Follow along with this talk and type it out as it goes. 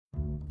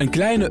Een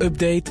kleine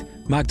update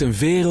maakt een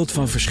wereld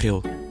van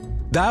verschil.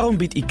 Daarom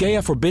biedt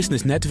IKEA voor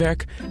Business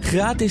Netwerk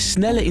gratis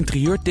snelle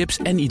interieurtips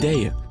en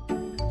ideeën.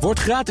 Word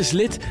gratis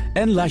lid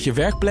en laat je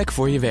werkplek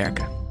voor je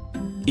werken.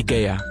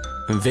 IKEA,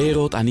 een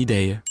wereld aan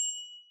ideeën.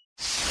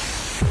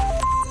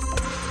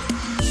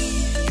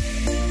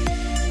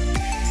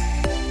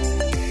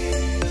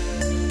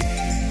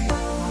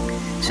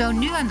 Zo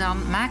nu en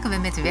dan maken we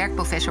met de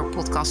Werkprofessor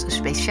podcast een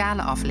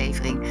speciale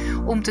aflevering.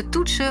 Om te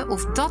toetsen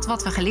of dat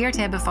wat we geleerd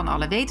hebben van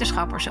alle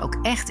wetenschappers ook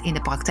echt in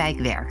de praktijk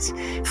werkt.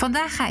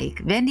 Vandaag ga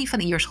ik, Wendy van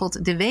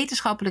Ierschot, de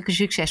wetenschappelijke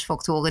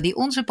succesfactoren die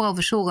onze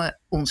professoren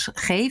ons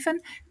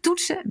geven,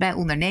 toetsen bij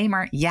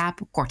ondernemer Jaap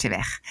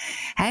Korteweg.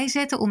 Hij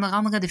zette onder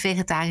andere de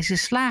vegetarische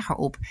slager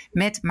op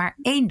met maar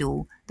één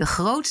doel: de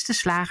grootste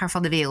slager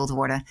van de wereld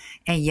worden.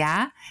 En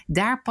ja,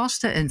 daar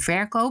paste een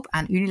verkoop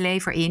aan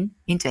Unilever in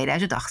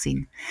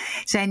 2018.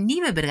 Zijn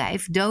nieuwe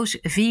bedrijf, Doos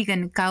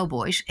Vegan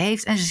Cowboys,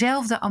 heeft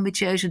eenzelfde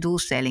ambitieuze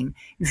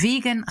doelstelling: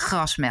 vegan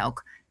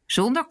grasmelk.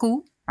 Zonder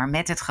koe, maar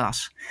met het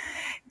gras.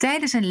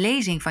 Tijdens een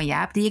lezing van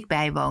Jaap die ik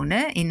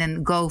bijwoonde in een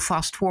Go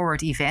Fast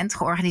Forward event,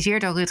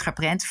 georganiseerd door Rutger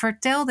Prent,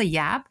 vertelde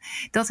Jaap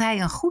dat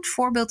hij een goed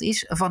voorbeeld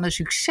is van een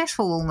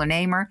succesvol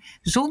ondernemer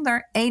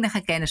zonder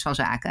enige kennis van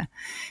zaken.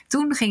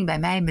 Toen ging bij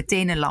mij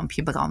meteen een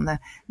lampje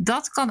branden.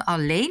 Dat kan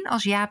alleen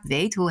als Jaap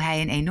weet hoe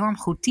hij een enorm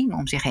goed team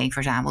om zich heen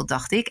verzamelt,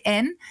 dacht ik.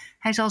 En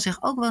hij zal zich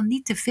ook wel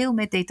niet te veel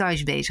met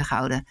details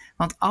bezighouden,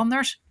 want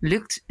anders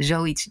lukt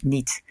zoiets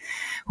niet.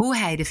 Hoe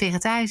hij de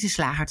vegetarische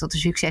slager tot een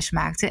succes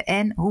maakte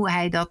en hoe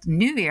hij dat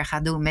nu weer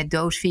gaat doen met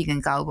Doos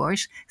Vegan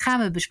Cowboys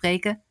gaan we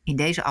bespreken in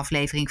deze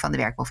aflevering van de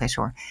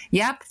Werkprofessor.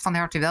 Jaap, van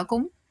harte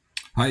welkom.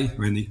 Hi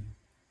Wendy.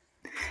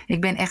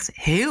 Ik ben echt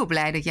heel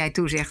blij dat jij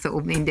toezegde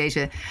om in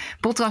deze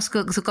podcast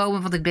te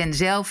komen, want ik ben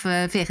zelf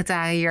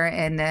vegetariër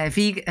en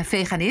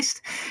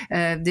veganist.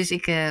 Dus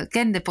ik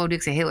ken de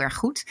producten heel erg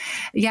goed.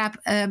 Jaap,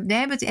 we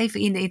hebben het even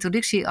in de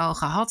introductie al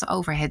gehad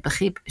over het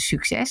begrip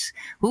succes.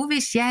 Hoe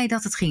wist jij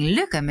dat het ging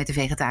lukken met de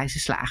vegetarische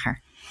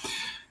slager?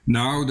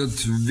 Nou,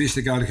 dat wist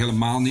ik eigenlijk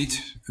helemaal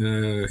niet.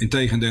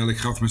 Integendeel, ik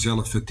gaf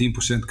mezelf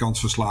 10% kans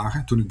van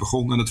slagen toen ik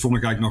begon. En dat vond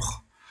ik eigenlijk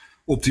nog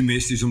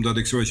optimistisch, omdat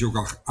ik, zoals je ook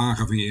al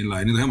aangaf in je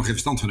inleiding, er helemaal geen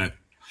verstand van heb.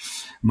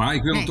 Maar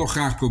ik wil het toch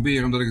graag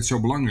proberen, omdat ik het zo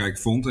belangrijk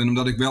vond. En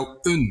omdat ik wel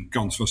een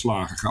kans van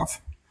slagen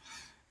gaf.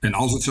 En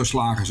als het zou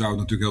slagen, zou het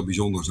natuurlijk heel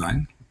bijzonder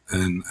zijn.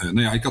 En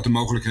ik had de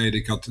mogelijkheden,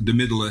 ik had de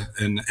middelen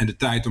en de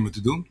tijd om het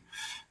te doen.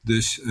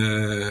 Dus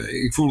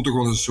ik voelde het ook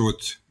wel als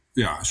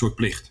een soort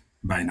plicht,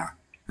 bijna.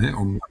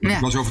 Ik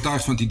was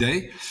overtuigd van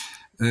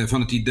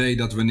het idee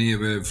dat wanneer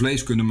we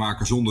vlees kunnen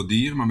maken zonder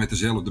dieren, maar met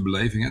dezelfde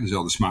beleving,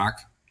 dezelfde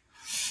smaak,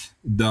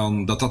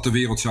 dan dat de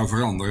wereld zou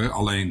veranderen.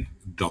 Alleen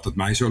dat het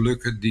mij zou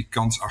lukken, die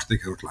kans acht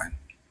ik heel klein.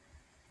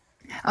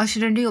 Als je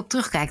er nu op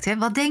terugkijkt,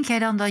 wat denk jij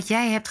dan dat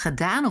jij hebt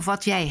gedaan of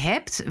wat jij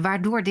hebt,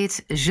 waardoor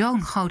dit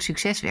zo'n groot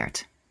succes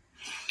werd?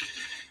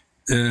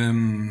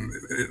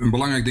 Een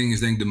belangrijk ding is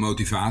denk ik de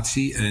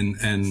motivatie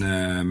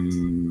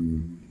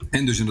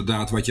en dus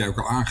inderdaad wat jij ook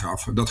al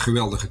aangaf, dat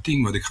geweldige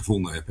team wat ik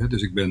gevonden heb. Hè.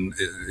 Dus ik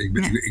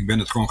ben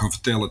het gewoon gaan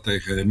vertellen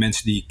tegen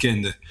mensen die ik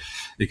kende.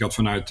 Ik had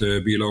vanuit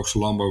biologische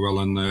landbouw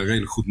wel een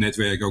redelijk goed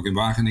netwerk ook in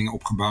Wageningen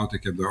opgebouwd.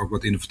 Ik heb daar ook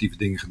wat innovatieve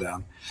dingen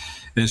gedaan.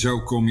 En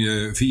zo kom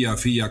je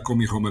via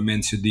gewoon bij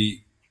mensen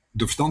die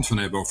er verstand van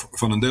hebben of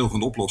van een deel van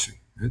de oplossing.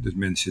 Hè. Dus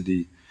mensen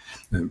die...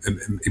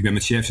 ik ben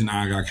met chefs in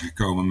aanraking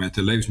gekomen met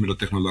de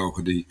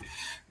levensmiddeltechnologen die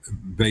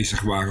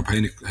bezig waren op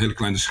hele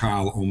kleine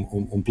schaal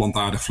om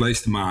plantaardig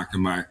vlees te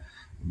maken, maar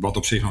wat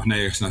op zich nog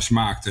nergens naar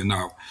smaakte.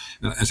 Nou,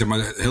 en zeg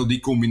maar, heel die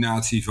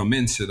combinatie van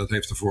mensen, dat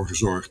heeft ervoor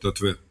gezorgd dat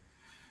we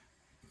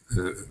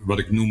wat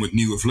ik noem het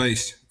nieuwe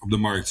vlees op de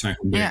markt zijn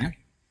gaan brengen.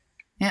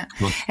 Ja.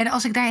 En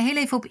als ik daar heel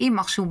even op in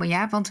mag zoomen,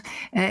 ja, want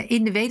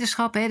in de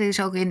wetenschap, er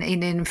is ook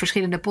in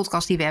verschillende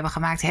podcasts die we hebben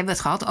gemaakt, hebben we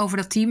het gehad over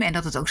dat team en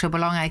dat het ook zo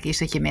belangrijk is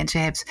dat je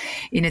mensen hebt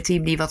in het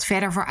team die wat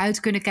verder vooruit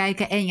kunnen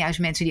kijken en juist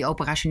mensen die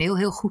operationeel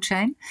heel goed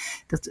zijn.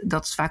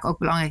 Dat het vaak ook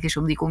belangrijk is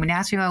om die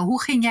combinatie. Maar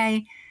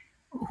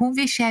hoe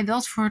wist jij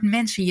wat voor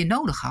mensen je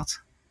nodig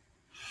had?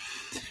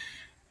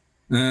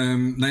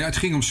 Het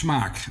ging om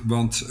smaak.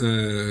 Want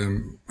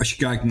als je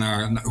kijkt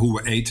naar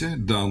hoe we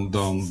eten,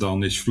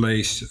 dan is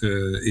vlees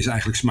is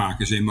eigenlijk smaak,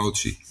 is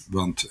emotie.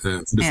 Want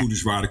de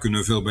voedingswaarde kunnen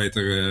we veel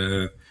beter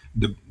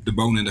de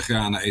bonen en de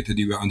granen eten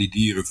die we aan die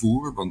dieren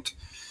voeren. Want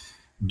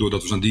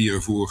doordat we ze aan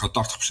dieren voeren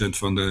gaat 80%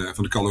 van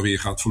de calorieën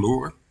gaat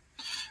verloren.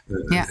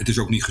 Het is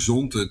ook niet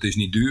gezond, het is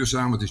niet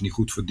duurzaam, het is niet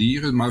goed voor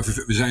dieren. Maar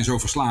we zijn zo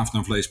verslaafd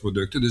aan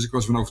vleesproducten. Dus ik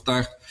was ervan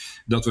overtuigd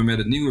dat we met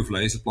het nieuwe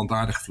vlees, het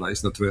plantaardige vlees,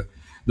 dat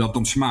het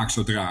om smaak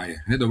zou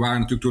draaien. Er waren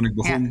natuurlijk toen ik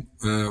begon,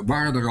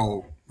 waren er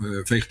al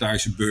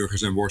vegetarische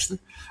burgers en worsten.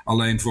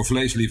 Alleen voor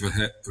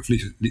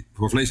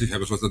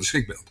vleesliefhebbers was dat een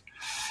schrikbeeld.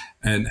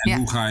 En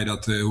hoe ga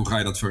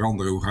je dat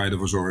veranderen? Hoe ga je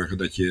ervoor zorgen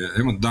dat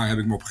je... Want daar heb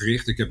ik me op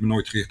gericht. Ik heb me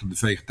nooit gericht op de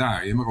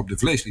vegetariër, maar op de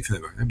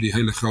vleesliefhebber. Die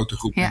hele grote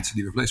groep mensen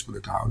die van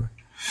vleesproducten houden.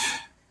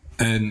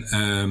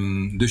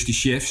 En dus die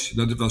chefs,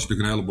 dat was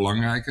natuurlijk een hele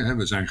belangrijke.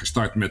 We zijn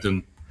gestart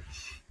met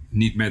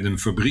niet met een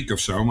fabriek of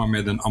zo, maar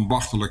met een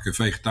ambachtelijke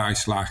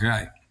vegetarische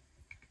slagerij.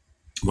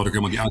 Wat ik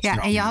helemaal niet uitstraal.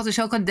 Ja, en je had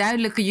dus ook een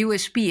duidelijke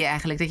USP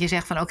eigenlijk. Dat je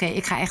zegt van oké,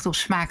 ik ga echt op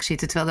smaak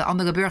zitten. Terwijl de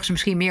andere burgers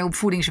misschien meer op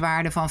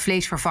voedingswaarde van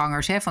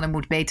vleesvervangers. Hè, van er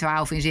moet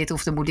B12 in zitten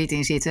of er moet dit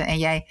in zitten. En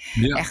jij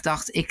echt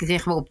dacht, ik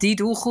richt me op die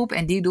doelgroep.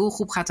 En die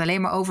doelgroep gaat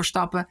alleen maar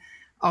overstappen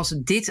als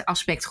dit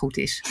aspect goed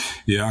is.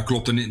 Ja,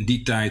 klopt. En in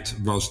die tijd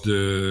was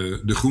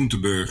de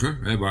groenteburger,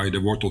 hè, waar je de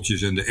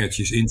worteltjes en de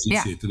erwtjes in ziet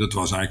zitten. Dat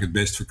was eigenlijk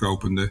het best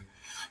verkopende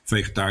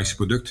vegetarische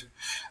product.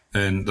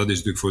 En dat is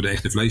natuurlijk voor de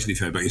echte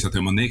vleesliefhebber is dat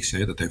helemaal niks.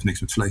 Hè? Dat heeft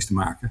niks met vlees te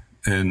maken.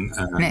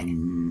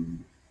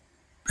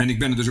 En ik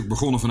ben er dus ook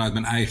begonnen vanuit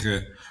mijn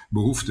eigen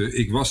behoefte.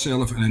 Ik was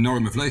zelf een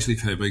enorme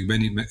vleesliefhebber. Ik ben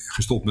niet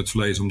gestopt met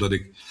vlees omdat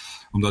ik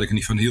er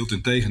niet van hield,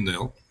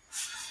 integendeel.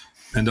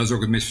 En dat is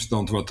ook het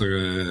misverstand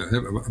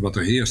wat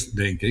er heerst,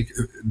 denk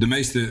ik. De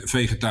meeste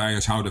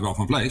vegetariërs houden wel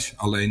van vlees.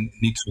 Alleen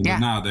niet van de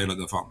nadelen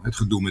daarvan. Het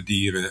gedoe met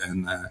dieren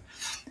en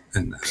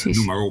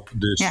noem maar op.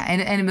 Dus. Ja,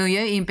 en de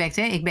milieu-impact.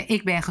 Hè?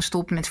 Ik ben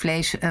gestopt met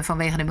vlees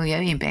vanwege de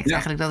milieu-impact. Ja.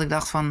 Eigenlijk dat ik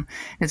dacht van,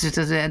 dat is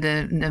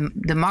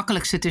de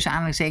makkelijkste tussen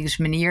aanhalingstekens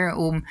manier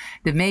om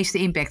de meeste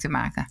impact te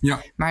maken.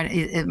 Ja.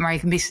 Maar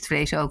ik mis het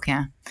vlees ook,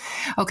 ja.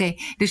 Oké,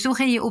 dus toen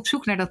ging je op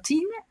zoek naar dat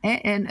team. Hè?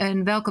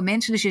 En welke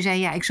mensen? Dus je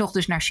zei, ik zocht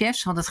dus naar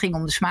chefs, want het ging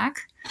om de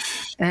smaak.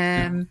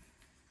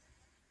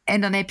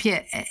 En dan heb je,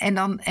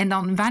 en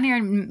dan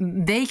wanneer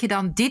weet je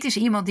dan, dit is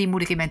iemand die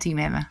moet ik in mijn team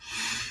hebben?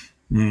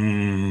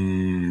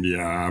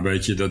 Ja,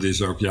 weet je, dat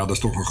is ook, dat is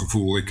toch een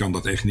gevoel. Ik kan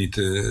dat echt niet,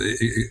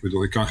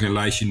 ik kan geen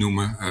lijstje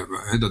noemen.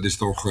 Dat is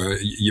toch,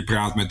 je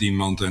praat met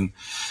iemand en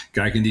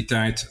kijk, in die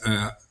tijd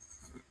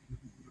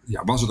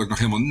was het ook nog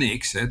helemaal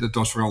niks. Hè? Dat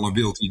was vooral een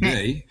wild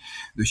idee. Nee.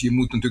 Dus je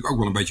moet natuurlijk ook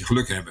wel een beetje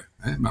geluk hebben.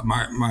 Hè?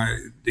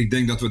 Maar ik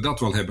denk dat we dat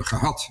wel hebben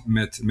gehad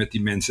met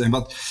die mensen. En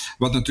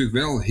wat natuurlijk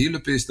wel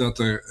hielp is dat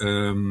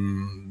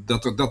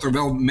er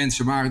wel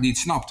mensen waren die het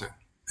snapten.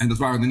 En dat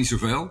waren er niet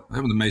zoveel. Hè?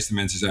 Want de meeste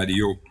mensen zeiden,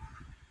 joh,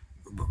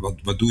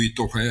 wat doe je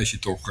toch? Hè? Als je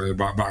toch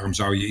waarom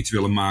zou je iets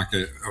willen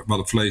maken wat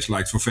op vlees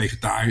lijkt voor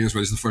vegetariërs?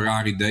 Wat is dat voor een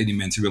raar idee? Die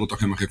mensen willen toch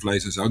helemaal geen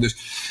vlees en zo. Dus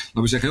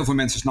laten we zeggen, heel veel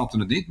mensen snapten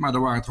het niet. Maar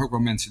er waren toch ook wel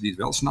mensen die het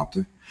wel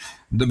snapten.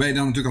 Daar ben je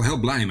dan natuurlijk al heel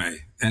blij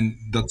mee. En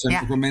dat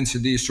zijn ook wel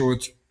mensen die een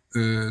soort,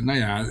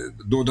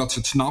 doordat ze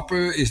het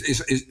snappen,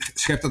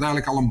 schept dat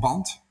eigenlijk al een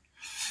band.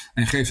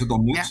 En geeft het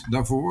dan moed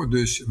daarvoor.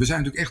 Dus we zijn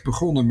natuurlijk echt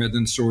begonnen met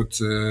een soort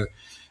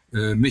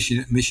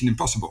Mission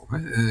Impossible. Hè?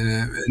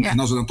 En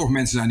als er dan toch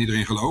mensen zijn die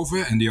erin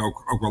geloven en die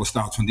ook wel een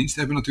staat van dienst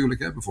hebben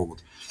natuurlijk. Hè?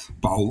 Bijvoorbeeld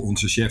Paul,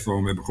 onze chef waar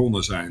we mee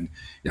begonnen zijn.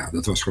 Ja,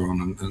 dat was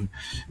gewoon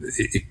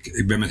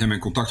ik ben met hem in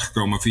contact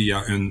gekomen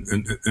via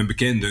een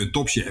bekende, een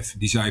topchef.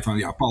 Die zei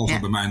van, Paul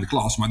zat bij mij in de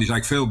klas, maar die zei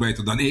ik veel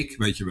beter dan ik.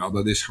 Weet je wel,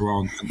 dat is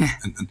gewoon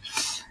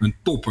een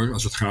topper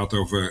als het gaat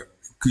over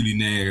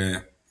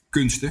culinaire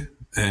kunsten.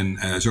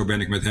 En zo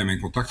ben ik met hem in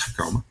contact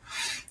gekomen.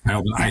 Hij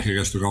had een eigen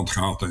restaurant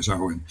gehad en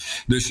zo.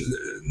 Dus,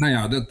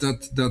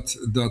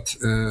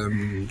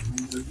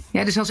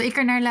 dus als ik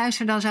er naar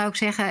luister, dan zou ik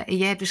zeggen,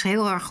 je hebt dus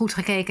heel erg goed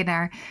gekeken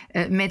naar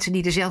mensen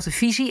die dezelfde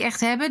visie echt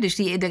hebben. Dus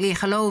die erin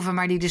geloven,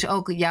 maar die dus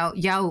ook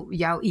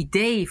jouw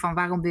idee van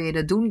waarom wil je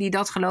dat doen, die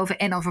dat geloven.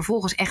 En dan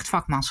vervolgens echt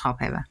vakmanschap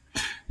hebben.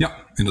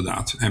 Ja,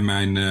 inderdaad. En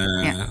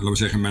laten we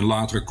zeggen, mijn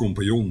latere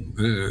compagnon,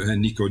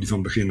 Nico, die van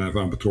het begin af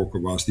aan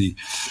betrokken was,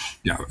 die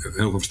heel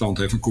veel verstand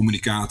heeft van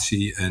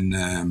communicatie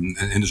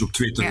en dus op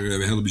Twitter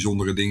hele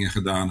bijzondere dingen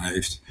gedaan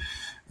heeft.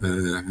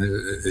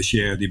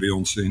 Cher, die bij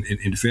ons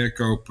in de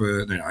verkoop,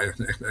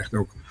 echt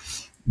ook,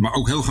 maar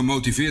ook heel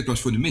gemotiveerd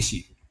was voor de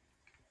missie.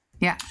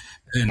 Ja.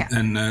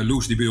 En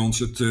Loes, die bij ons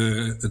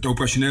het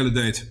operationele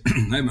deed.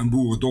 Mijn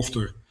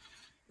boerendochter,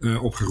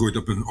 opgegroeid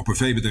op een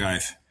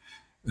veebedrijf.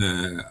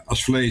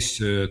 Als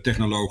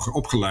vleestechnoloog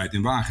opgeleid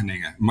in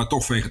Wageningen, maar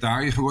toch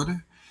vegetariër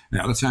geworden.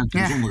 Ja, dat zijn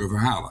bijzondere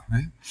verhalen.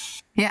 Hè?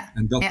 Ja,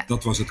 en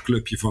dat was het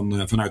clubje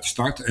vanuit de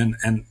start.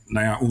 En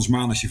ons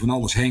mannetje van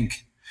alles,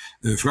 Henk,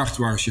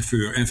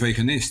 vrachtwagenchauffeur en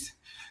veganist.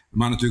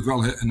 Maar natuurlijk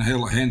wel een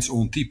heel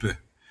hands-on type.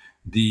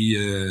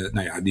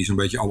 Die zo'n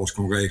beetje alles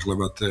kon regelen.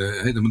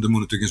 Er moet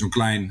natuurlijk in zo'n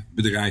klein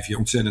bedrijfje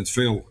ontzettend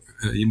veel.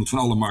 Je moet van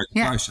alle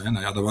markten thuis zijn.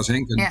 Daar was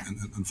Henk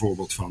een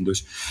voorbeeld van.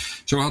 Dus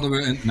zo hadden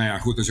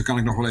we. Dus zo kan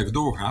ik nog wel even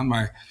doorgaan.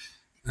 Maar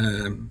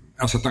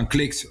als het dan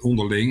klikt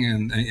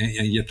onderling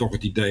en je hebt toch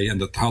het idee, en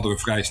dat hadden we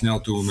vrij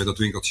snel toen we met dat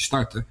winkeltje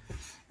startten,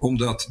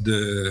 omdat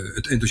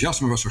het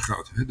enthousiasme was zo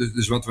groot.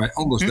 Dus wat wij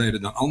anders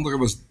deden dan anderen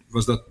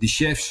was dat die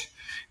chefs,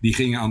 die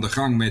gingen aan de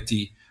gang met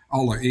die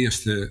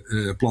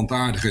allereerste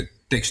plantaardige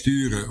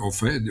texturen of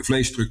de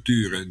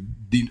vleesstructuren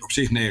die op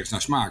zich nergens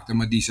naar smaakten,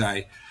 maar die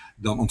zij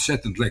dan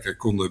ontzettend lekker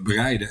konden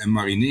bereiden en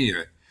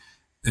marineren.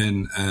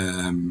 En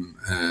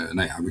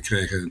we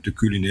kregen natuurlijk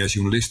culinair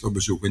journalisten op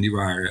bezoek en die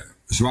waren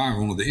zwaar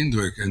onder de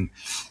indruk.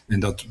 En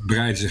dat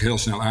breidde zich heel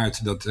snel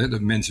uit dat de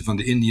mensen van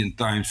de Indian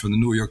Times, van de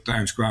New York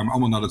Times kwamen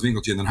allemaal naar dat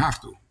winkeltje in Den Haag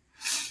toe.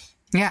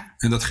 Ja.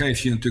 En dat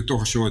geeft je natuurlijk toch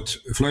een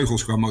soort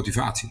vleugels qua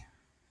motivatie.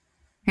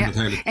 Ja.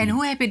 En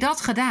hoe heb je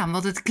dat gedaan?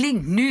 Want het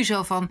klinkt nu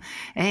zo van,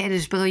 het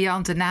is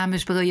briljant, de naam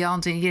is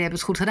briljant en jullie hebben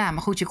het goed gedaan.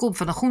 Maar goed, je komt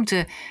van een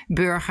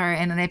groenteburger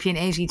en dan heb je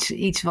ineens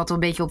iets wat een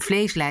beetje op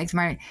vlees lijkt.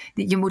 Maar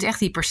je moet echt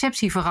die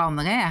perceptie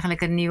veranderen. Hè?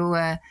 Eigenlijk een nieuw...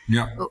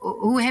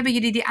 Hoe hebben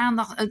jullie die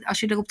aandacht, als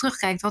je erop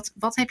terugkijkt,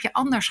 wat heb je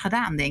anders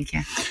gedaan, denk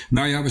je?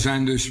 Nou ja, we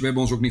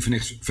hebben ons ook niet voor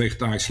niks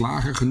vegetarisch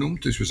slager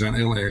genoemd. Dus we zijn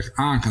heel erg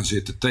aan gaan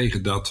zitten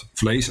tegen dat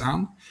vlees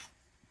aan.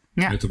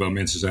 Ja. Terwijl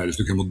mensen zeiden, dat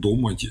is natuurlijk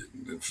helemaal dom, want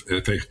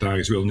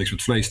vegetarisch willen niks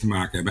met vlees te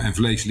maken hebben. En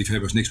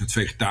vleesliefhebbers niks met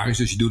vegetarisch,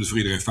 dus je doet het voor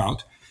iedereen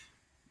fout.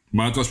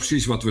 Maar het was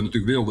precies wat we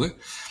natuurlijk wilden.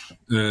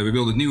 We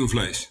wilden het nieuwe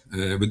vlees.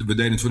 We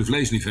deden het voor de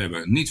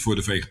vleesliefhebber, niet voor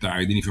de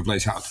vegetariër die niet van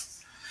vlees houdt.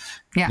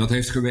 Ja. Dat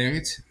heeft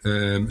gewerkt.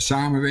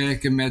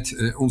 Samenwerken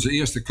met onze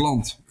eerste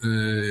klant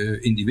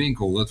in die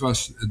winkel. Dat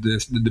was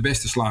de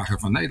beste slager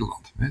van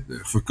Nederland. Hè?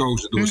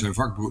 Verkozen door zijn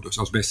vakbroeders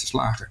als beste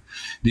slager.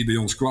 Die bij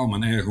ons kwam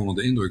en erg onder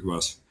de indruk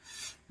was.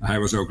 Hij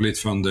was ook lid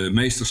van de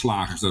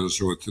meesterslagers. Dat is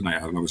een soort,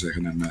 laten we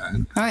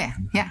zeggen,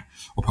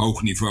 op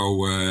hoog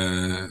niveau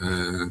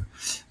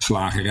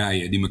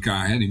slagerijen die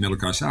met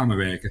elkaar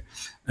samenwerken.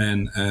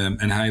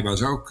 En hij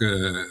was ook,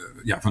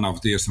 vanaf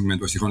het eerste moment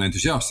was hij gewoon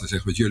enthousiast. Hij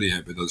zegt, wat jullie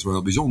hebben, dat is wel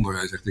heel bijzonder.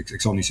 Hij zegt,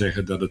 ik zal niet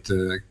zeggen dat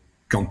het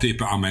kan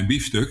tippen aan mijn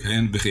biefstuk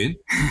in het begin.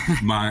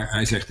 Maar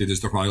hij zegt, dit is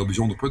toch wel een heel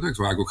bijzonder product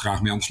waar ik ook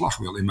graag mee aan de slag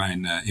wil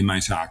in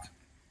mijn zaak.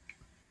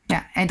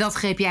 Ja, en dat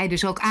greep jij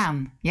dus ook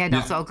aan. Jij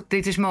dacht ook,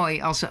 dit is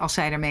mooi als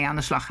zij ermee aan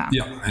de slag gaan.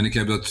 Ja, en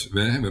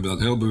we hebben dat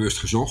heel bewust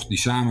gezocht. Die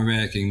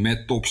samenwerking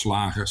met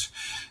topslagers,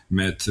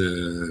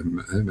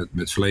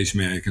 met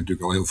vleesmerken.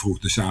 Natuurlijk al heel vroeg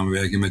de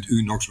samenwerking met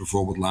Unox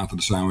bijvoorbeeld. Later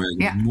de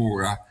samenwerking met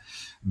Mora.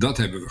 Dat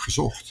hebben we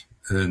gezocht.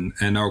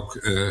 En ook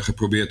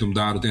geprobeerd om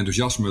daar het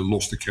enthousiasme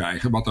los te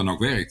krijgen. Wat dan ook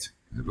werkt.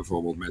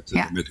 Bijvoorbeeld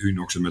met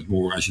Unox en met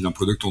Mora. Als je dan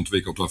producten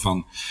ontwikkelt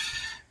waarvan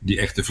die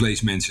echte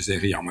vleesmensen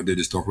zeggen, ja, maar dit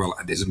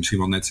is misschien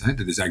wel net, dit is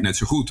eigenlijk net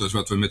zo goed als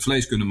wat we met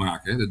vlees kunnen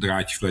maken. Hè? De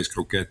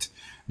draadjesvleeskroket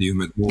die we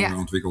met Mora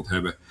ontwikkeld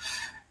hebben.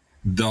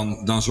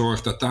 Dan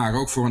zorgt dat daar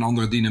ook voor een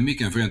andere dynamiek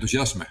en voor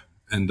enthousiasme.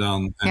 En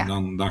dan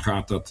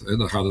gaat het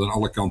aan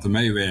alle kanten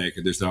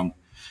meewerken. Dus dan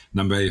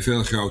ben je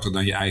veel groter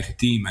dan je eigen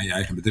team en je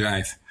eigen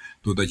bedrijf.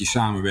 Doordat je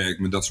samenwerkt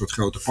met dat soort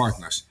grote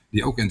partners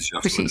die ook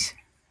enthousiast worden. Precies.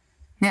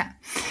 Ja,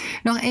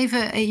 nog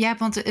even,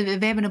 want we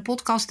hebben een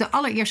podcast, de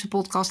allereerste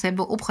podcast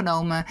hebben we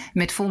opgenomen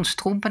met Fons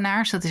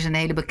Trompenaars. Dat is een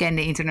hele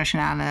bekende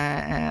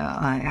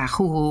internationale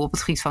goeroe op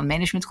het gebied van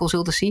management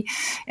consultancy.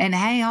 En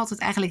hij had het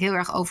eigenlijk heel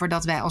erg over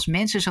dat wij als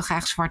mensen zo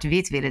graag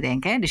zwart-wit willen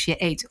denken. Hè? Dus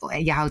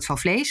je houdt van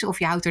vlees of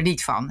je houdt er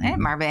niet van. Hè?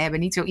 Maar we hebben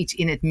niet zoiets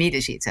in het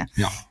midden zitten.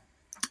 Ja.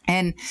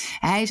 En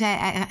hij zei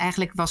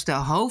eigenlijk was de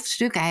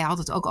hoofdstuk, hij had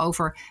het ook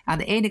over, aan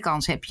de ene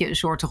kant heb je een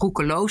soort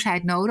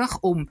roekeloosheid nodig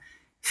om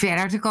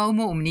verder te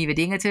komen, om nieuwe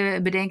dingen te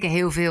bedenken.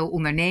 Heel veel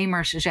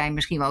ondernemers zijn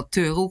misschien wel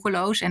te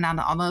roekeloos. En aan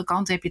de andere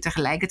kant heb je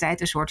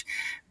tegelijkertijd een soort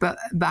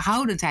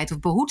behoudendheid of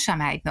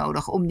behoedzaamheid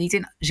nodig om niet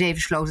in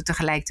 7 sloten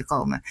tegelijk te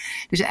komen.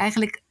 Dus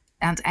eigenlijk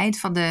aan het eind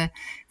van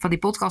die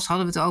podcast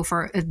hadden we het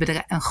over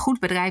een goed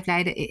bedrijf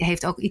leiden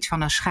heeft ook iets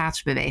van een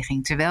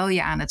schaatsbeweging. Terwijl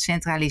je aan het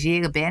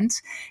centraliseren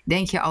bent,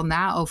 denk je al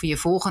na over je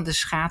volgende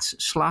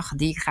schaatsslag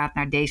die gaat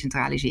naar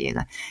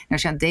decentraliseren. En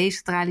als je aan het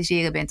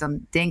decentraliseren bent, dan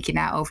denk je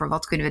na over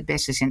wat kunnen we het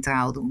beste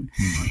centraal doen.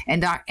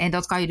 En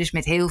dat kan je dus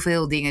met heel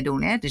veel dingen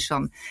doen. Hè? Dus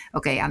van,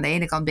 aan de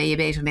ene kant ben je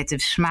bezig met de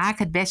smaak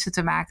het beste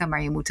te maken,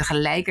 maar je moet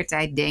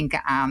tegelijkertijd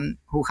denken aan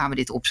hoe gaan we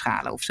dit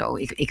opschalen of zo.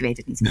 Ik weet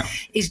het niet. Ja.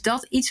 Is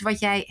dat iets wat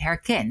jij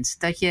herkent?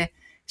 Dat je,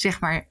 zeg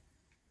maar,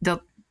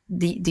 dat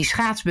die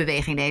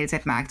schaatsbeweging de hele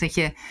tijd maakt.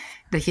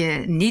 Dat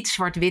je niet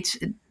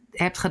zwart-wit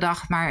hebt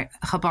gedacht, maar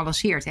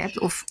gebalanceerd hebt.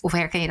 Of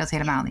herken je dat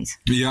helemaal niet?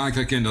 Ja, ik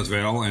herken dat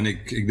wel. En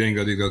ik denk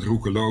dat dat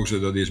roekeloze,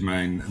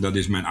 dat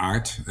is mijn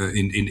aard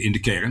in de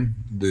kern.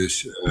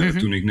 Dus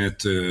toen ik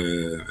net,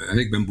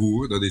 ik ben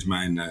boer, dat is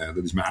mijn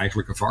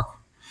eigenlijke vak.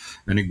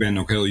 En ik ben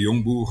ook heel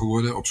jong boer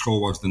geworden. Op school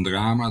was het een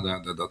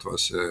drama.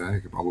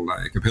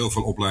 Ik heb heel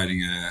veel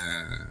opleidingen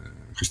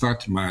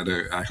gestart, maar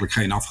er eigenlijk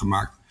geen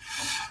afgemaakt.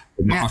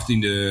 Op mijn 18e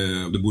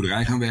op de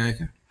boerderij gaan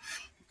werken.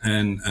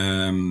 En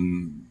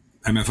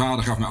mijn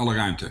vader gaf me alle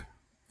ruimte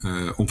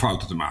om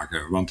fouten te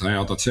maken. Want hij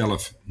had dat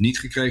zelf niet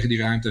gekregen, die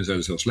ruimte. En zei,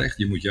 dat is heel slecht.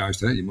 Je moet juist,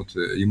 je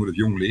moet het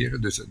jong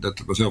leren. Dus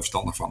dat was heel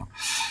verstandig van hem.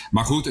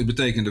 Maar goed, het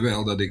betekende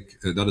wel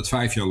dat het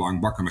 5 jaar lang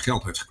bakken me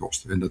geld heeft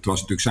gekost. En dat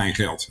was natuurlijk zijn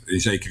geld,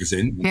 in zekere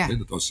zin. Want,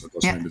 dat was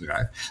zijn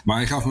bedrijf. Maar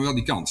hij gaf me wel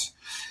die kans.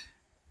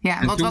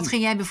 Ja, wat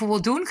ging jij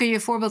bijvoorbeeld doen? Kun je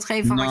een voorbeeld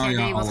geven van wat jij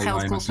deed, wat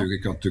geld kostte?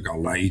 Ik had natuurlijk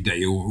allerlei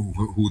ideeën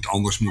hoe het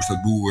anders moest,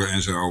 dat boeren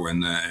en zo. En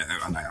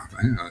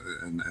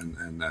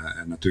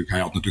natuurlijk, hij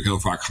had natuurlijk heel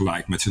vaak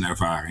gelijk met zijn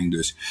ervaring.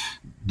 Dus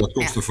dat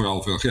kostte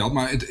vooral veel geld.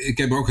 Maar ik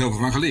heb er ook heel veel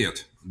van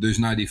geleerd. Dus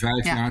na die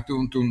 5 jaar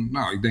toen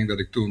ik denk dat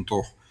ik toen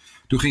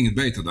ging het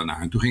beter daarna.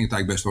 En toen ging het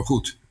eigenlijk best wel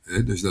goed.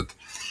 Dus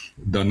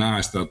daarna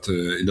is dat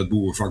in dat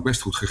boerenvak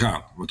best goed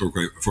gegaan. Wat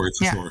ook voor heeft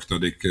gezorgd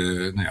dat ik op een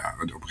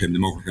gegeven moment de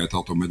mogelijkheid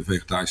had om met de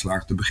vegetarische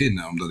slager te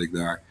beginnen. Omdat ik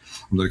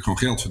gewoon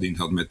geld verdiend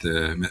had met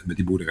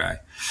die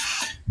boerderij.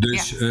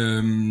 Dus,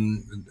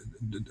 toen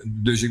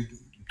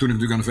ik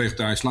natuurlijk aan de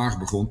vegetarische slager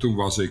begon, toen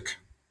was ik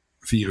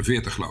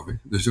 44 geloof ik.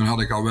 Dus toen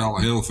had ik al wel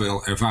heel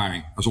veel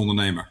ervaring als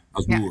ondernemer,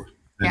 als boer.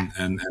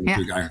 En natuurlijk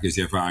eigenlijk is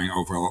die ervaring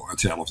overal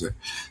hetzelfde.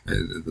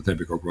 Dat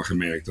heb ik ook wel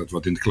gemerkt. Dat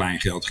wat in het klein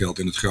geldt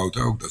in het grote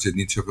ook. Daar zit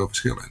niet zoveel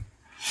verschil in.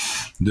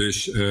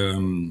 Dus,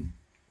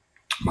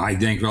 maar ik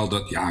denk wel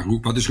dat,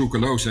 wat is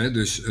roekeloos, hè?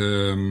 Dus,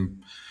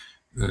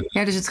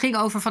 dus het ging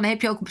over van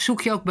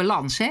zoek je ook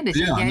balans, hè? Dus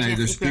jij zegt,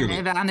 dus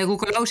ik ben aan de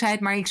roekeloosheid,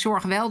 maar ik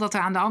zorg wel dat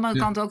er aan de andere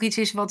kant ook iets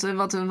is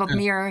wat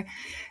meer...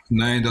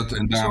 Nee,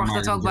 en daar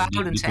maak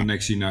ik die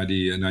connectie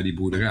naar die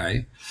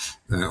boerderij.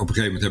 Op een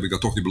gegeven moment heb ik daar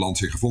toch die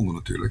balans in gevonden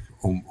natuurlijk.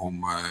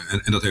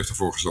 En dat heeft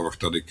ervoor gezorgd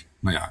dat ik,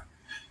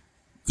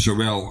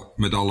 zowel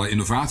met alle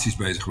innovaties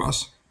bezig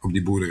was op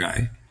die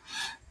boerderij,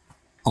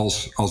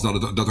 als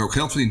dat er ook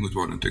geld verdiend moet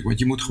worden natuurlijk. Want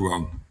je moet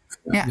gewoon,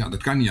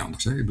 dat kan niet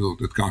anders. Hè? Ik bedoel,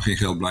 het kan geen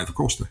geld blijven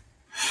kosten.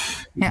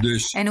 Ja.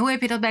 Dus, en hoe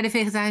heb je dat bij de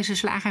vegetarische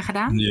slager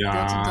gedaan?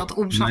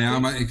 Dat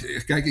maar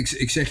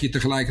ik zeg je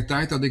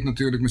tegelijkertijd dat ik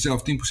natuurlijk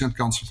mezelf 10%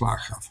 kans van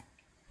slagen gaf.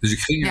 Dus ik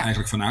ging er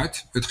eigenlijk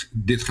vanuit,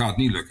 dit gaat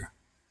niet lukken.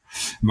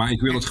 Maar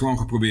ik wil het gewoon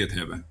geprobeerd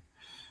hebben.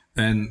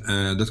 En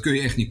dat kun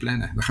je echt niet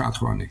plannen. Dat gaat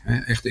gewoon niet. Hè?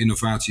 Echte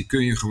innovatie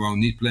kun je gewoon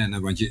niet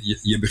plannen. Want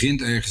je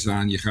begint ergens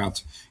aan. Je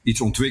gaat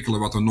iets ontwikkelen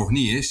wat er nog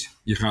niet is.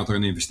 Je gaat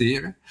erin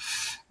investeren.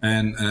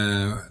 En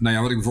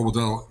wat ik bijvoorbeeld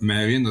wel me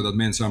herinner dat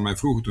mensen aan mij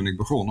vroegen toen ik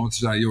begon. Want ze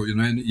zeiden, joh, je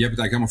hebt het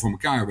eigenlijk helemaal voor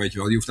elkaar, weet je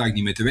wel. Je hoeft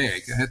eigenlijk niet meer te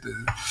werken.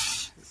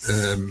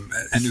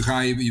 En nu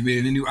ga je weer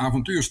in een nieuw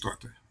avontuur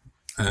starten.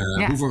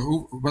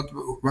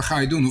 Wat ga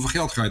je doen? Hoeveel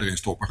geld ga je erin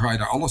stoppen? Ga je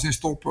daar alles in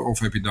stoppen? Of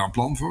heb je daar een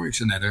plan voor? Ik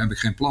zei, nee, daar heb ik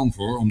geen plan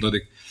voor. Omdat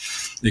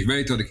ik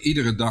weet dat ik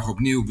iedere dag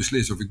opnieuw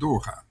beslis of ik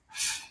doorga.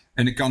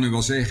 En ik kan nu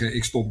wel zeggen,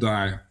 ik stop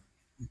daar,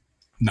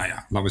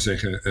 laten we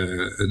zeggen,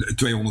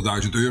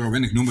 €200.000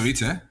 in. Ik noem maar iets,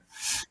 hè.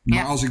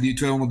 Maar als ik die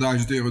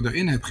 €200.000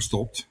 erin heb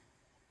gestopt,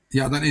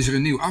 dan is er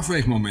een nieuw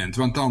afweegmoment.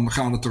 Want dan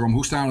gaat het erom,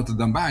 hoe staat het er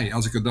dan bij?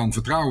 Als ik er dan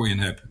vertrouwen in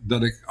heb,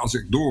 als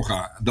ik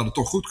doorga, dat het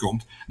toch goed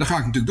komt, dan ga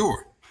ik natuurlijk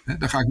door.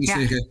 Dan ga ik niet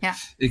zeggen,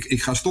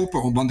 ik ga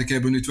stoppen, want ik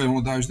heb er nu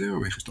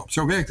 €200.000 in gestopt.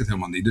 Zo werkt het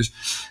helemaal niet. Dus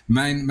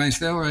mijn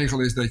stelregel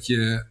is dat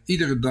je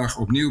iedere dag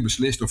opnieuw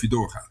beslist of je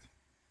doorgaat.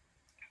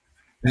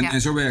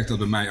 En zo werkt dat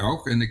bij mij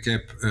ook. En ik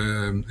heb,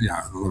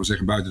 laten we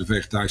zeggen, buiten de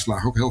vegetarische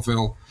slager ook heel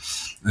veel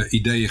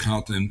ideeën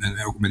gehad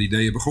en ook met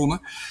ideeën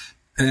begonnen.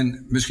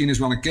 En misschien is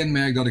wel een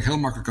kenmerk dat ik heel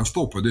makkelijk kan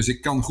stoppen. Dus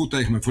ik kan goed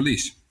tegen mijn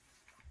verlies.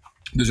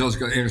 Dus als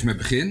ik er ergens mee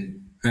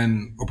begin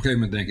en op een gegeven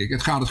moment denk ik,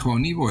 het gaat het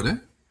gewoon niet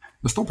worden,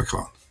 dan stop ik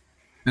gewoon.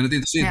 En dat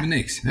interesseert me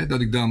niks. Hè?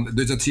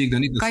 Dus dat zie ik dan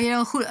niet.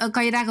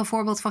 Kan je daar een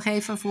voorbeeld van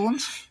geven voor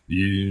ons?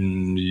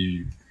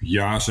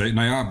 Ja,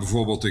 zeker.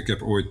 Bijvoorbeeld, ik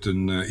heb ooit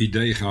een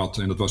idee gehad,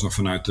 en dat was nog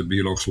vanuit de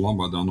biologische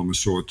landbouw dan, om een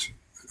soort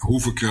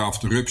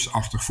hoeverkraft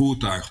rupsachtig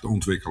voertuig te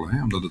ontwikkelen.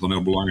 Hè? Omdat het dan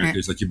heel belangrijk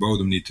is dat je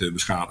bodem niet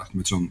beschadigt.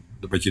 Wat je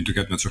natuurlijk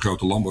hebt met zo'n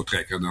grote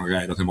landbouwtrekker, dan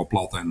rij je dat helemaal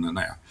plat. En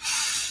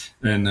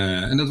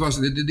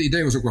dat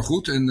idee was ook wel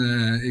goed. En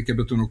ik heb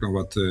er toen ook nog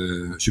wat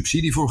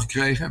subsidie voor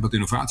gekregen, wat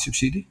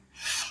innovatiesubsidie.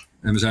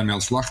 En we zijn mee aan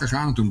de slag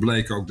gegaan. En toen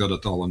bleek ook dat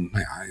het al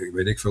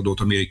door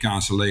het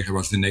Amerikaanse leger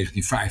was het in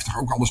 1950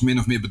 ook alles min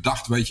of meer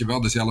bedacht, weet je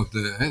wel.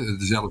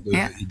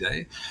 Dezelfde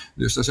idee.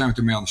 Dus daar zijn we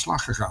toen mee aan de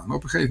slag gegaan. Maar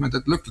op een gegeven moment,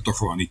 het lukte toch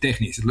gewoon niet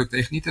technisch. Het lukte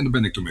echt niet en daar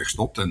ben ik toen mee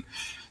gestopt. En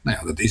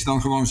dat is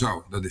dan gewoon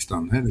zo. Dat is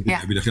dan,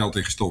 heb je er geld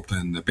in gestopt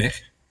en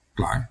pech.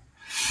 Klaar.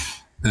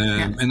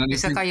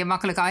 Dus dat kan je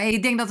makkelijk al.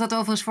 Ik denk dat dat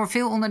overigens voor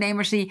veel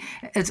ondernemers die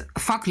het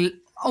vak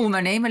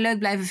ondernemen leuk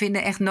blijven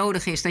vinden echt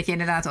nodig is. Dat je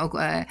inderdaad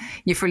ook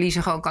je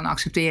verliezen gewoon kan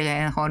accepteren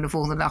en gewoon de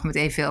volgende dag met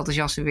evenveel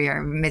enthousiasme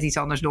weer met iets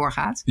anders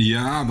doorgaat.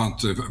 Ja,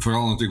 want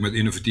vooral natuurlijk met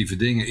innovatieve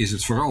dingen is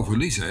het vooral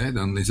verliezen. Hè?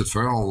 Dan is het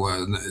vooral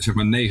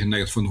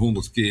 99 van de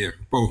 100 keer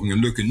pogingen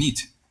lukken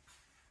niet.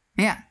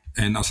 Ja.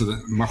 En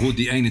maar goed,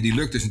 die ene die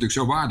lukt is natuurlijk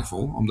zo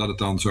waardevol, omdat het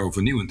dan zo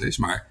vernieuwend is.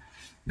 Maar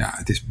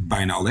het is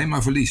bijna alleen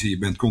maar verliezen. Je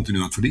bent continu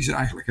aan het verliezen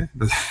eigenlijk. Hè?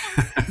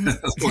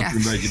 Dat hoort er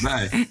een beetje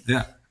bij.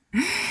 Ja.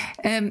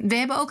 We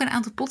hebben ook een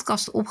aantal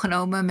podcasts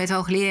opgenomen met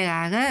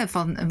hoogleraren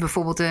van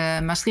bijvoorbeeld de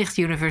Maastricht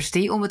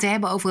University om het te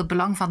hebben over het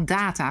belang van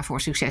data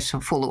voor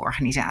succesvolle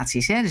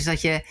organisaties. Hè? Dus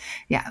dat je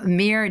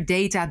meer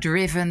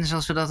data-driven,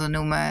 zoals we dat dan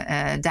noemen,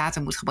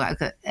 data moet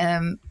gebruiken.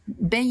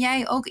 Ben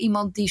jij ook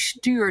iemand die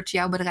stuurt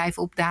jouw bedrijf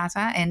op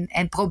data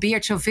en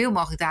probeert zoveel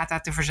mogelijk data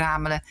te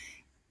verzamelen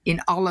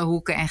in alle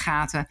hoeken en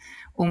gaten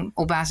om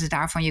op basis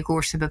daarvan je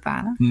koers te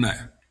bepalen?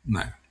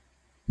 Nee,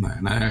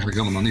 eigenlijk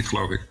helemaal niet,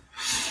 geloof ik.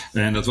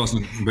 En dat was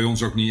bij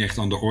ons ook niet echt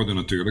aan de orde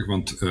natuurlijk.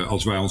 Want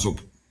als wij ons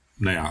op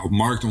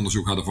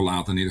marktonderzoek hadden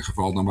verlaten in ieder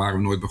geval, dan waren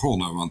we nooit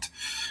begonnen. Want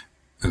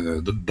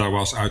daar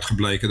was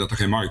uitgebleken dat er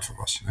geen markt voor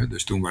was. Hè?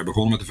 Dus toen wij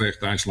begonnen met de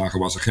vegetarische slager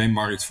was er geen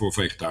markt voor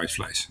vegetarisch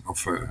vlees.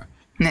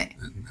 Nee.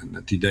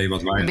 Het idee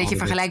wat wij een beetje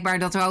vergelijkbaar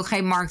dat er ook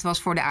geen markt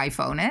was voor de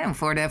iPhone, hè?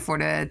 Voor de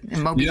mobiele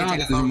telefoon. Ja,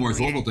 dat is een mooi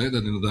voorbeeld. Hè?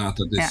 Dat inderdaad,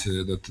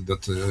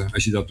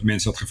 als je dat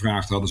mensen had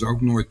gevraagd, hadden ze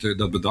ook nooit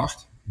dat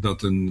bedacht.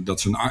 Dat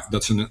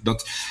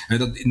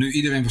nu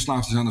iedereen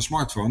verslaafd is aan een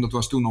smartphone, dat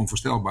was toen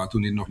onvoorstelbaar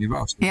toen die nog niet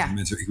was. Ja.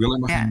 Mensen, ik wil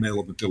helemaal geen mail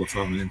op mijn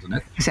telefoon en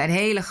internet. Er zijn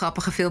hele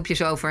grappige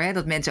filmpjes over, hè,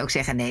 dat mensen ook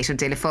zeggen, nee, zo'n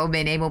telefoon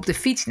meenemen op de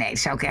fiets, nee, dat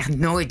zou ik echt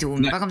nooit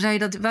doen.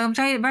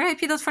 Nee. Waar heb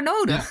je dat voor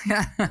nodig?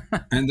 Ja.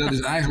 En dat is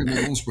eigenlijk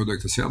met ons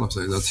product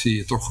hetzelfde. Dat zie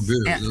je toch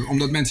gebeuren. Ja.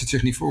 Omdat mensen het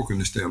zich niet voor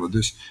kunnen stellen.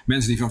 Dus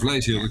mensen die van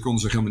vlees hielden,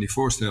 konden zich helemaal niet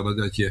voorstellen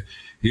dat je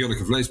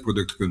heerlijke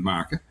vleesproducten kunt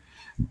maken.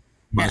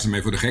 Waar ze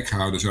mee voor de gek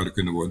gehouden zouden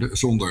kunnen worden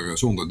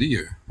zonder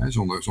dieren. Hè,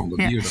 zonder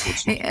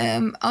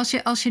dieren.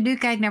 Als je nu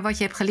kijkt naar wat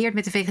je hebt geleerd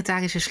met de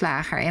vegetarische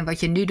slager en wat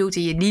je nu doet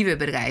in je nieuwe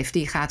bedrijf,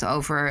 die gaat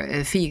over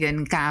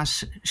vegan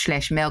kaas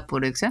 /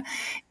 melkproducten.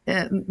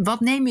 Wat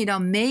neem je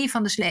dan mee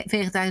van de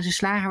vegetarische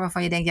slager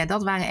waarvan je denkt, ja,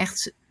 dat waren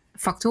echt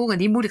factoren,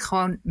 die moet ik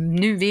gewoon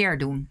nu weer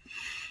doen?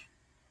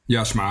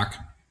 Ja, smaak.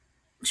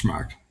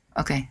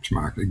 Okay.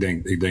 Smaak.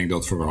 Ik denk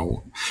dat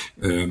vooral.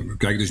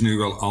 Kijk, het is nu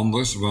wel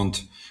anders,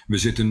 want we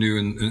zitten nu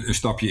een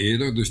stapje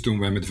eerder. Dus toen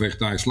wij met de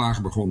vegetarische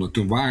slager begonnen,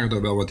 toen waren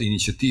er wel wat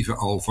initiatieven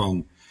al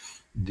van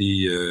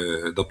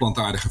dat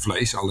plantaardige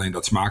vlees. Alleen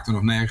dat smaakte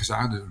nog nergens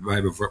uit. Dus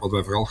wat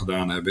wij vooral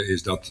gedaan hebben,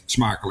 is dat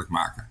smakelijk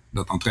maken.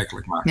 Dat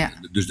aantrekkelijk maken.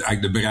 Ja. Dus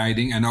eigenlijk de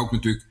bereiding en ook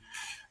natuurlijk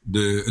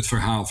het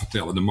verhaal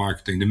vertellen, de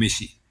marketing, de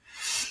missie.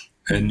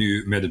 En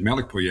nu met het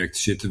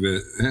melkproject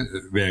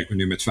werken we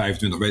nu met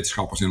 25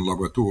 wetenschappers in een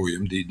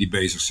laboratorium die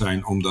bezig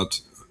zijn om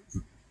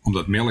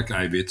dat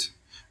melkeiwit,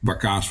 waar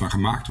kaas van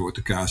gemaakt wordt,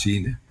 de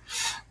caseïne,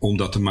 om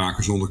dat te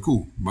maken zonder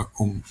koe. Maar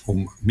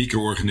om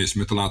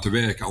micro-organismen te laten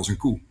werken als een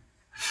koe.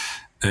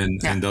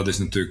 En dat is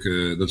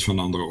natuurlijk dat is van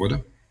een andere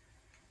orde.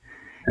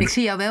 Ik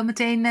zie jou wel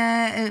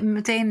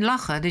meteen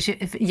lachen. Dus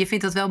je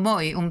vindt dat wel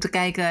mooi om te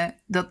kijken,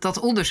 dat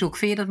onderzoek,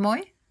 vind je dat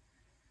mooi?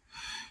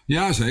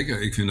 Ja,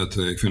 zeker. Ik vind het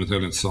heel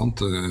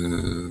interessant.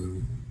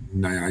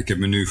 Ik heb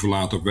me nu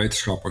verlaten op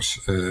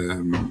wetenschappers.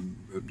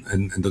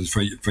 En dat is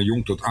van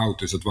jong tot oud.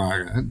 Dus dat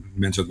waren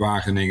mensen uit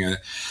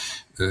Wageningen,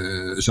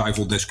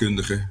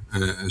 zuiveldeskundigen,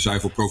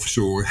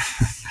 zuivelprofessoren.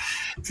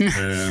 Die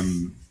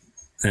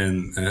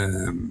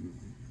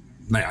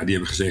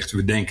hebben gezegd,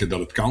 we denken dat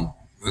het kan.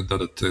 Dat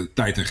het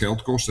tijd en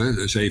geld kost.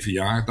 7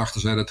 jaar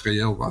dachten zij dat het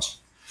reëel was.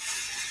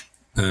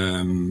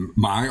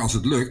 Maar als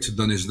het lukt,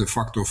 dan is het een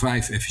factor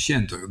 5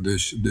 efficiënter.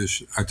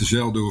 Dus uit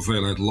dezelfde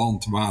hoeveelheid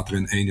land, water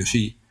en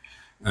energie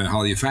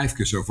haal je 5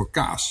 keer zoveel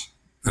kaas.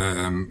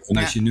 En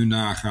als je nu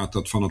nagaat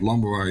dat van het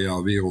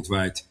landbouwareaal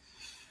wereldwijd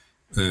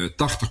 80%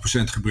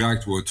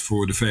 gebruikt wordt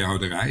voor de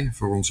veehouderij,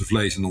 voor onze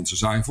vlees en onze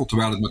zuivel,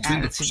 terwijl het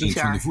maar 20%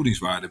 van de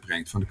voedingswaarde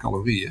brengt, van de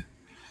calorieën.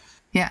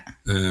 Ja.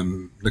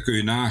 Dan kun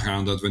je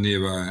nagaan dat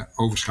wanneer we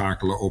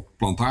overschakelen op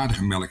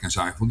plantaardige melk en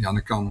zuivel,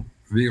 dan kan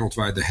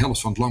wereldwijd de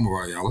helft van het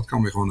landbouwareaal, dat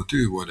kan weer gewoon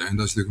natuur worden. En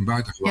dat is natuurlijk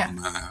een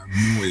buitengewoon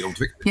mooie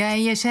ontwikkeling.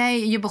 Ja,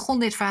 je begon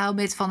dit verhaal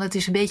met van het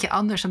is een beetje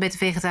anders dan met de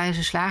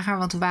vegetarische slager,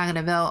 want toen waren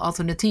er wel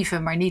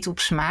alternatieven, maar niet op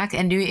smaak.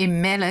 En nu in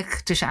melk,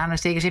 tussen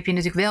aanhalingstekens, heb je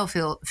natuurlijk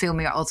wel veel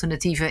meer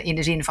alternatieven in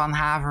de zin van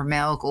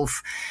havermelk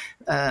of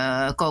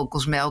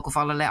kokosmelk of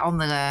allerlei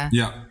andere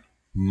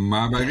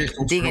maar wij richten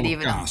ons dingen op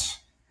kaas.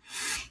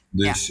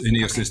 Dus in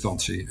eerste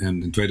instantie.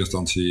 En in tweede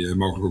instantie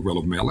mogelijk ook wel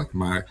op melk.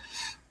 Maar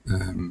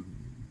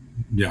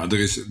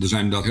er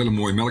zijn inderdaad hele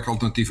mooie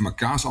melkalternatieven. Maar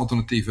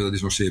kaasalternatieven, dat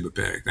is nog zeer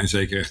beperkt. En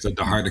zeker echt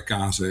de harde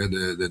kazen,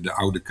 de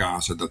oude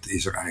kazen, dat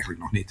is er eigenlijk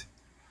nog niet.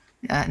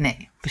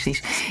 Nee,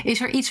 precies.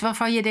 Is er iets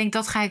waarvan je denkt,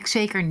 dat ga ik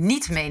zeker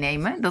niet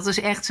meenemen? Dat is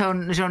echt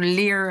zo'n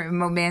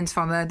leermoment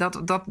van,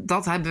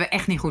 dat hebben we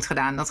echt niet goed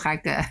gedaan. Dat ga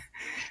ik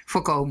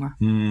voorkomen.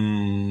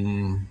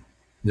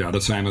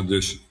 Dat zijn er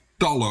dus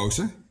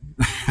talloze.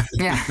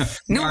 Ja,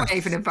 noem maar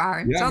even een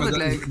paar. Ja, dat is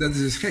leuk. Dat is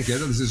dus gek, hè?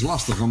 Dat is dus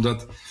lastig.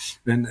 Omdat,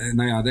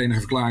 de enige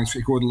verklaring is,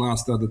 ik hoorde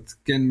laatst dat het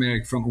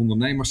kenmerk van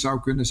ondernemers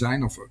zou kunnen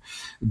zijn. Of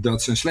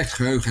dat ze een slecht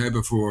geheugen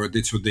hebben voor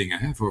dit soort dingen.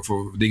 Hè?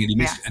 Voor dingen die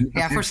mis. En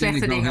dat voor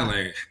slechte dingen. Wel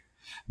heel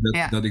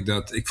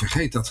erg. Ik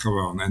vergeet dat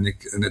gewoon. En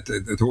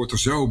het hoort er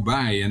zo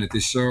bij. En het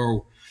is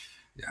zo.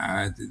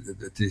 Ja,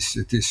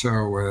 het is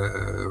zo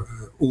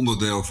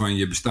onderdeel van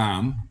je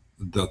bestaan.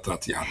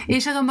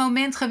 Is er een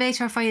moment geweest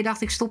waarvan je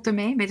dacht, ik stop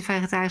ermee met de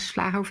vegetarische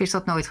slager, of is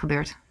dat nooit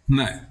gebeurd?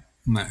 Nee,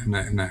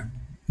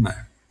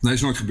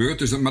 is nooit gebeurd.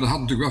 Dus maar dat had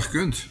natuurlijk wel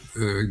gekund.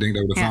 Ik denk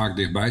dat we er vaak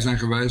dichtbij zijn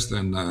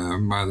geweest.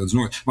 Maar dat is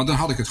nooit. Maar dan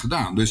had ik het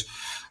gedaan. Dus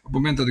op het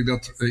moment dat ik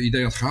dat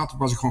idee had gehad,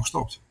 was ik gewoon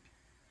gestopt.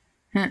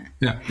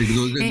 Ja, ik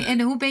bedoel,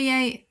 en hoe ben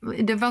jij...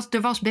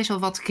 Er was best wel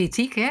wat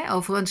kritiek, hè,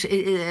 overigens,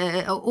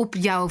 op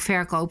jouw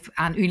verkoop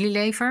aan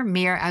Unilever.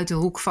 Meer uit de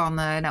hoek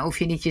van of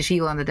je niet je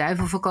ziel aan de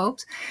duivel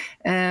verkoopt.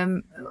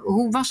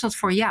 Hoe was dat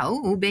voor jou?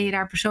 Hoe ben je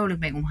daar persoonlijk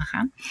mee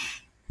omgegaan?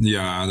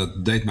 Ja,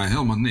 dat deed mij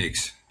helemaal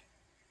niks.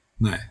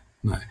 Nee.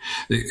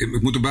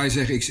 Ik moet erbij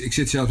zeggen, ik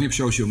zit zelf niet op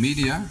social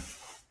media.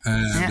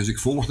 Dus ik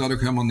volg dat ook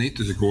helemaal niet.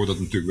 Dus ik hoor dat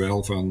natuurlijk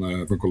wel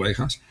van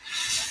collega's.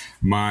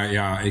 Maar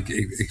ja,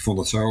 ik vond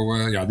dat zo.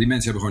 Die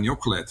mensen hebben gewoon niet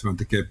opgelet. Want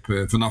ik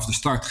heb vanaf de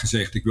start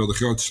gezegd, ik wil de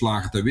grootste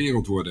slager ter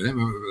wereld worden. Hè.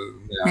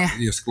 De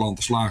eerste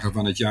klantenslager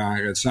van het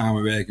jaar. Het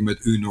samenwerken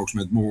met Unox,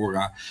 met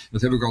Mora.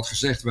 Dat heb ik altijd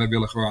gezegd. Wij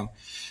willen gewoon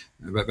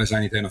Wij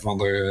zijn niet een of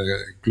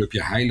ander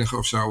clubje heiligen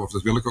of zo. Of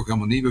dat wil ik ook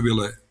helemaal niet. We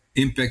willen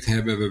impact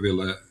hebben. We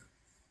willen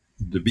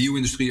de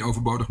bio-industrie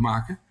overbodig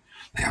maken.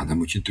 Nou ja, dan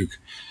moet je natuurlijk...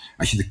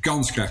 Als je de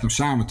kans krijgt om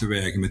samen te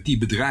werken met die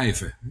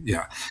bedrijven.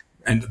 Ja.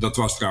 En dat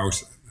was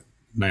trouwens...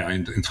 Nou ja,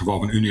 in het geval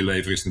van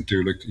Unilever is het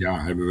natuurlijk...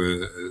 Ja,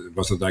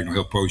 was dat eigenlijk nog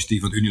heel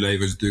positief. Want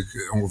Unilever is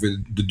natuurlijk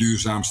ongeveer de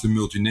duurzaamste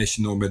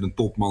multinational... met een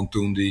topman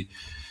toen die...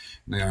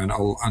 Nou ja,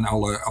 aan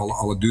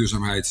alle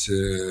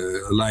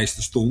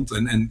duurzaamheidslijsten stond.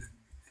 En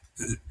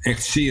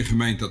echt zeer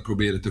gemeend dat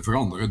probeerde te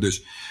veranderen.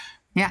 Dus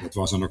dat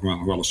was dan ook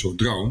wel een soort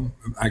droom.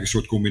 Eigenlijk een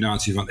soort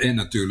combinatie van en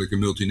natuurlijk een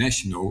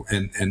multinational.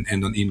 En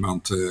dan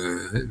iemand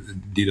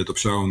die dat op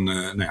zo'n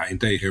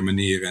integere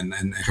manier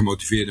en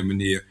gemotiveerde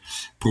manier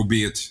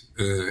probeert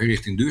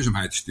richting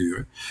duurzaamheid te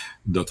sturen.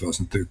 Dat was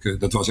natuurlijk,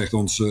 dat was echt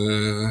ons,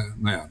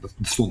 dat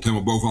stond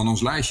helemaal bovenaan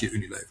ons lijstje,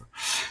 Unilever.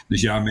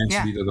 Dus ja,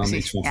 mensen die er dan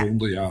niets van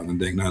vonden, dan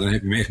denk ik, nou, dan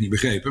heb je me echt niet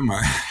begrepen.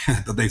 Maar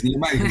dat heeft niet aan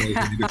mij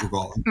gelegen in ieder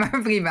geval.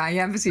 Maar prima,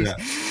 ja, precies.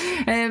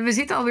 Ja. We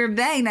zitten alweer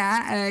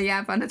bijna,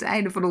 Jaap, aan het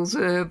einde van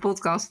onze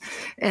podcast.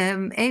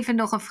 Even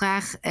nog een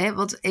vraag.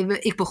 Want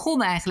ik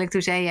begon eigenlijk,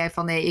 toen zei jij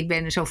van nee, ik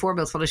ben zo'n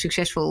voorbeeld van een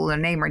succesvol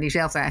ondernemer die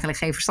zelf eigenlijk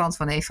geen verstand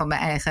van heeft van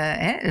mijn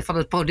eigen, van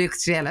het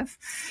product zelf.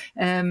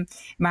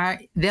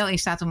 Maar wel in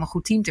staat om een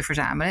goed team te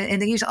verzamelen.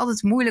 En er is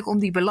altijd moeilijk om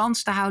die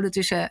balans te houden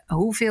tussen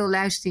hoeveel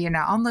luister je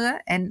naar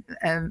anderen en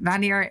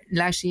wanneer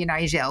luister je naar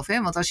jezelf.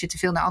 Hè? Want als je te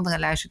veel naar anderen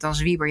luistert, dan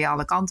zwieber je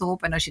alle kanten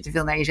op. En als je te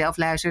veel naar jezelf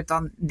luistert,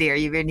 dan leer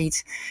je weer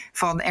niet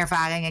van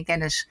ervaring en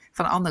kennis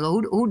van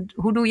anderen.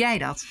 Hoe doe jij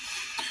dat?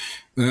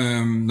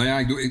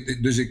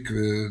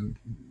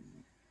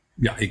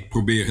 Ik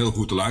probeer heel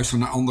goed te luisteren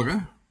naar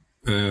anderen.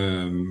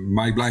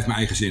 Maar ik blijf mijn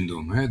eigen zin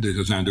doen. Hè? Dus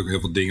er zijn natuurlijk heel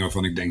veel dingen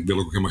waarvan ik denk, wil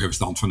ik ook helemaal geen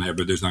verstand van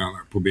hebben. Dus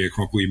dan probeer ik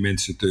gewoon goede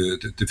mensen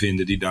te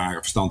vinden die daar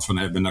verstand van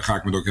hebben. En dan ga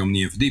ik me er ook helemaal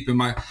niet in verdiepen.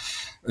 Maar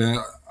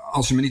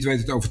als ze me niet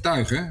weten te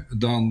overtuigen,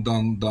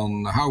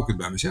 dan hou ik het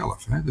bij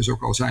mezelf. Hè? Dus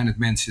ook al zijn het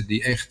mensen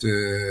die echt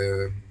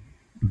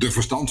er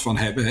verstand van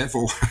hebben, hè,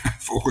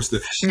 volgens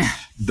de... Ja.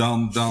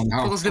 Dan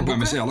hou ik het bij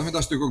mezelf. En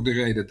dat is natuurlijk ook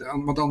de reden.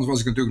 Want anders was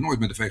ik natuurlijk nooit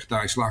met de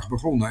vegetarische slag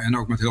begonnen. En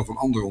ook met heel veel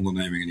andere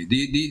ondernemingen niet.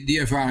 Die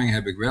ervaring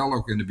heb ik wel.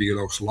 Ook in de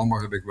biologische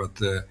landbouw heb ik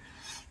wat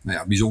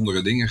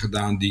bijzondere dingen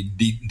gedaan. Die,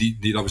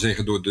 laten we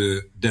zeggen, door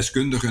de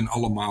deskundigen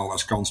allemaal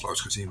als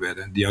kansloos gezien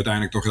werden. Die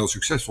uiteindelijk toch heel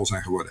succesvol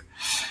zijn geworden.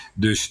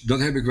 Dus dat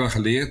heb ik wel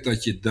geleerd.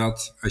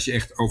 Dat als je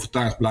echt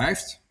overtuigd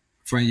blijft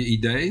van je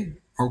idee,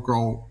 ook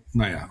al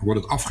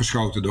wordt het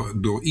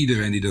afgeschoten door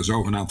iedereen die er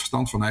zogenaamd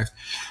verstand van heeft.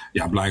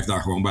 Ja, blijf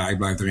daar gewoon bij.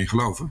 Blijf erin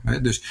geloven.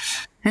 Hè? Dus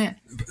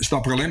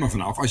stap er alleen maar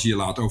vanaf als je je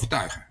laat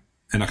overtuigen.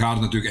 En dan gaat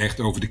het natuurlijk echt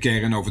over de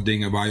kern, over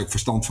dingen waar je ook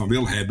verstand van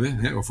wil hebben.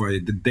 Hè? Of waar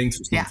je denkt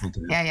verstand van te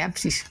hebben. Ja,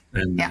 precies.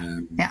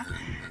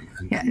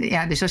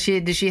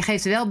 Dus je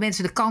geeft wel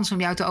mensen de kans om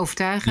jou te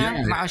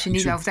overtuigen. Maar als je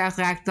niet overtuigd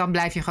raakt, dan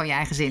blijf je gewoon je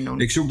eigen zin doen.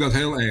 Ik zoek dat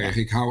heel erg.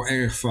 Ik hou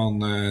erg van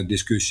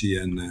discussie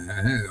en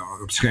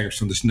op het scherpst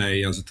van de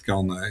snee als het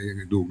kan.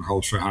 Ik doe nog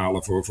eens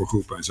verhalen voor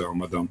groepen en zo.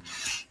 Maar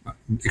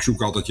ik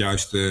zoek altijd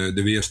juist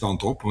de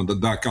weerstand op.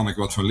 Want daar kan ik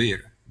wat van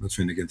leren. Dat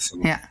vind ik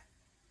interessant. Ja.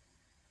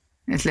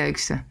 Het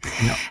leukste.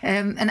 Ja.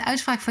 Een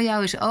uitspraak van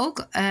jou is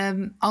ook,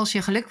 als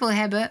je geluk wil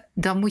hebben,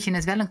 dan moet je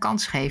het wel een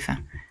kans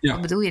geven. Ja.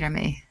 Wat bedoel je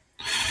daarmee?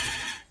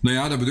 Nou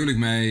ja, daar bedoel ik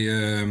mee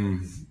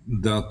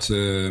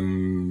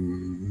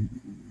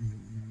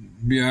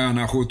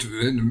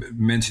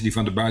mensen die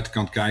van de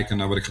buitenkant kijken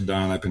naar wat ik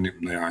gedaan heb. En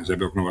ze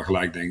hebben ook nog wel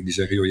gelijk, denk ik. Die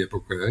zeggen, joh, je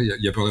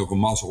hebt wel heel veel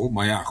mazzel.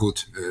 Maar ja,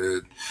 goed.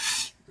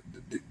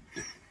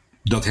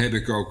 Dat heb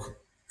ik ook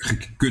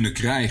kunnen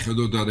krijgen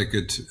doordat ik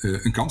het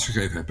een kans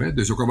gegeven heb. Hè?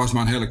 Dus ook al was het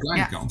maar een hele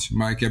kleine kans.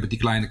 Maar ik heb het die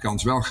kleine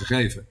kans wel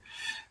gegeven.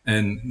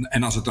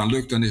 En als het dan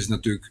lukt, dan is het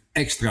natuurlijk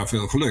extra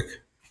veel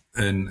geluk.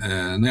 En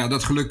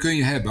dat geluk kun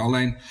je hebben.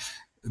 Alleen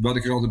wat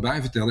ik er altijd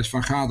bij vertel is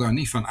van ga daar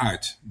niet van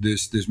uit.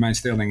 Dus mijn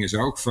stelling is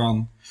ook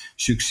van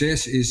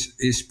succes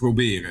is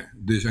proberen.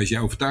 Dus als je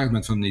overtuigd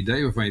bent van een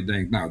idee waarvan je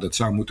denkt, nou dat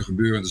zou moeten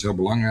gebeuren, dat is heel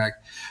belangrijk.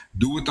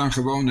 Doe het dan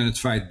gewoon en het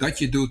feit dat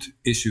je het doet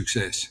is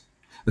succes.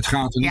 Het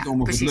gaat er niet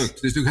om of het lukt. Het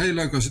is natuurlijk heel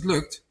leuk als het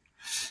lukt.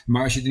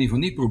 Maar als je het in ieder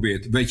geval niet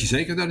probeert, weet je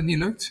zeker dat het niet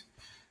lukt.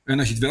 En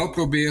als je het wel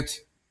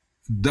probeert,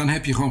 dan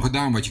heb je gewoon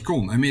gedaan wat je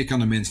kon. En meer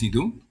kan een mens niet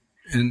doen.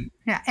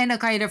 En dan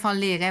kan je ervan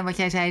leren. Hè? Want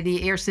jij zei,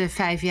 die eerste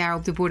 5 jaar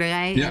op de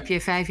boerderij heb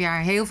je 5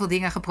 jaar heel veel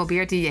dingen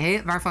geprobeerd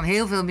waarvan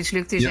heel veel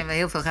mislukt is en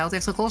heel veel geld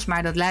heeft gekost.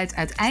 Maar dat leidt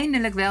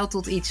uiteindelijk wel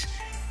tot iets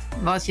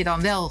wat je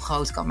dan wel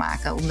groot kan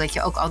maken. Omdat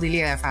je ook al die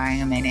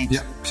leerervaringen meeneemt.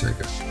 Ja,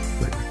 zeker.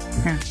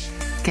 Ja.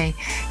 Oké.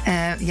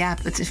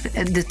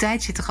 De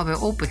tijd zit er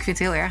alweer op. Ik vind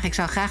het heel erg. Ik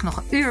zou graag nog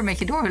een uur met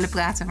je door willen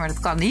praten, maar dat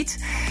kan niet.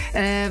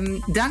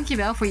 Dank je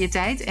wel voor je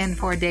tijd en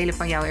voor het delen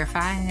van jouw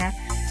ervaringen.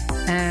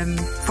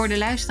 Voor de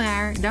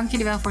luisteraar, dank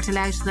jullie wel voor het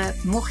luisteren.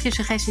 Mocht je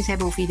suggesties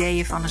hebben of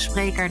ideeën van een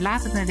spreker,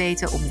 laat het me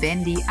weten op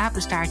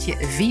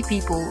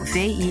Wendy@vpeople,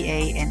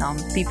 VIE en dan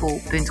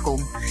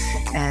people.com.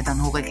 Dan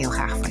hoor ik heel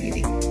graag van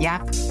jullie.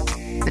 Jaap,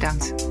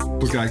 bedankt.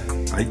 Tot kijk.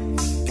 Hoi.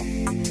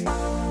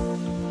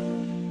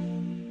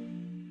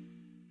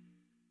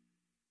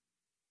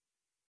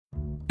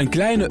 Een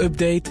kleine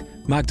update.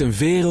 maakt een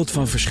wereld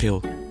van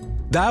verschil.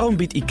 Daarom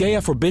biedt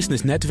IKEA voor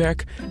Business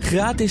Netwerk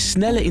gratis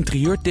snelle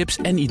interieurtips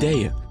en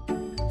ideeën.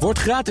 Word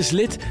gratis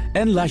lid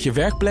en laat je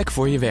werkplek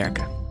voor je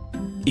werken.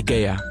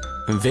 IKEA,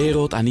 een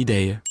wereld aan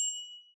ideeën.